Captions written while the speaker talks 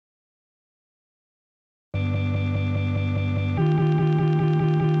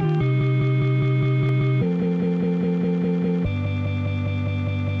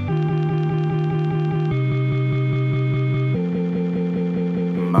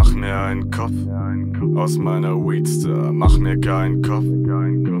Mach mir einen Kopf aus meiner Weedstar. Mach mir keinen Kopf,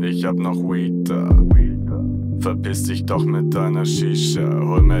 ich hab noch Weed da. Verpiss dich doch mit deiner Shisha.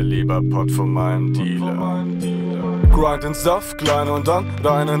 Hol mir lieber Pot von meinem Dealer. Grind ins Saft, klein und dann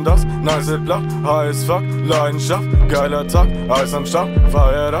rein in das nice Blatt. Heiß fuck, Leidenschaft, geiler Tag, Eis am Start,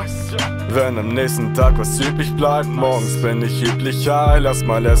 feier das. Wenn am nächsten Tag was übrig bleibt, morgens bin ich üblich high. Lass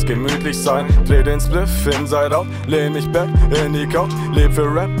mal erst gemütlich sein, dreh den Spliff inside out, lehn mich back in die Couch, leb für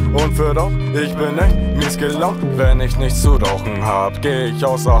Rap und für Rauch. Ich bin echt mies gelaunt, wenn ich nichts zu rauchen hab, geh ich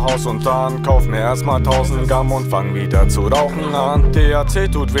außer Haus und dann kauf mir erstmal 1000 Gramm und fang wieder zu rauchen an. THC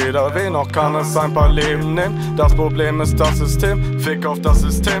tut weder weh, noch kann es ein paar Leben nehmen. Das Problem ist das System, fick auf das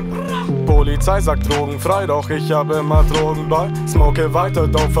System. Polizei sagt drogenfrei, doch ich hab immer Drogen bei. Smoke weiter,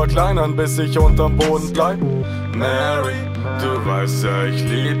 Dope verkleinern, bis ich unterm Boden bleib. Mary, du weißt ja, ich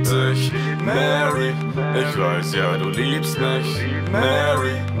lieb dich. Mary, ich weiß ja, du liebst mich.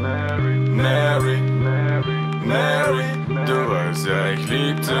 Mary, Mary, Mary, du weißt ja, ich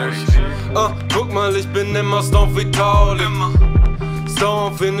lieb dich. Guck mal, ich bin immer stoned wie Tauli.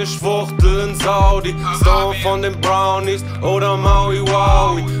 Stone wie ne Schwuchtel in Saudi. Stone von den Brownies oder Maui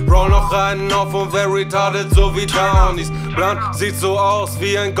Wowie. Roll noch einen auf und wer retarded so wie Downies. Blunt sieht so aus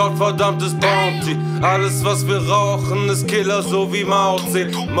wie ein gottverdammtes Bounty. Alles was wir rauchen ist Killer so wie Mao Tse.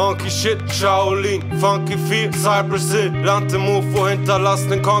 Monkey Shit, Shaolin, Funky Feel, Cypress Hill. Lante Move vor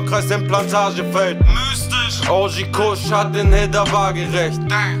hinterlassenen Kornkreis im Plantagefeld. Mystisch, OG Kush hat den Hit waagerecht.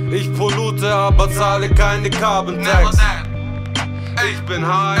 Ich pollute, aber zahle keine Carbon Tax. Ich bin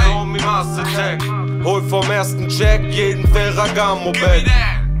high, homie, Master Tech. Hol vom ersten Check jeden Ferragamo-Bag.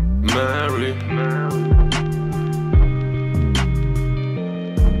 Mary,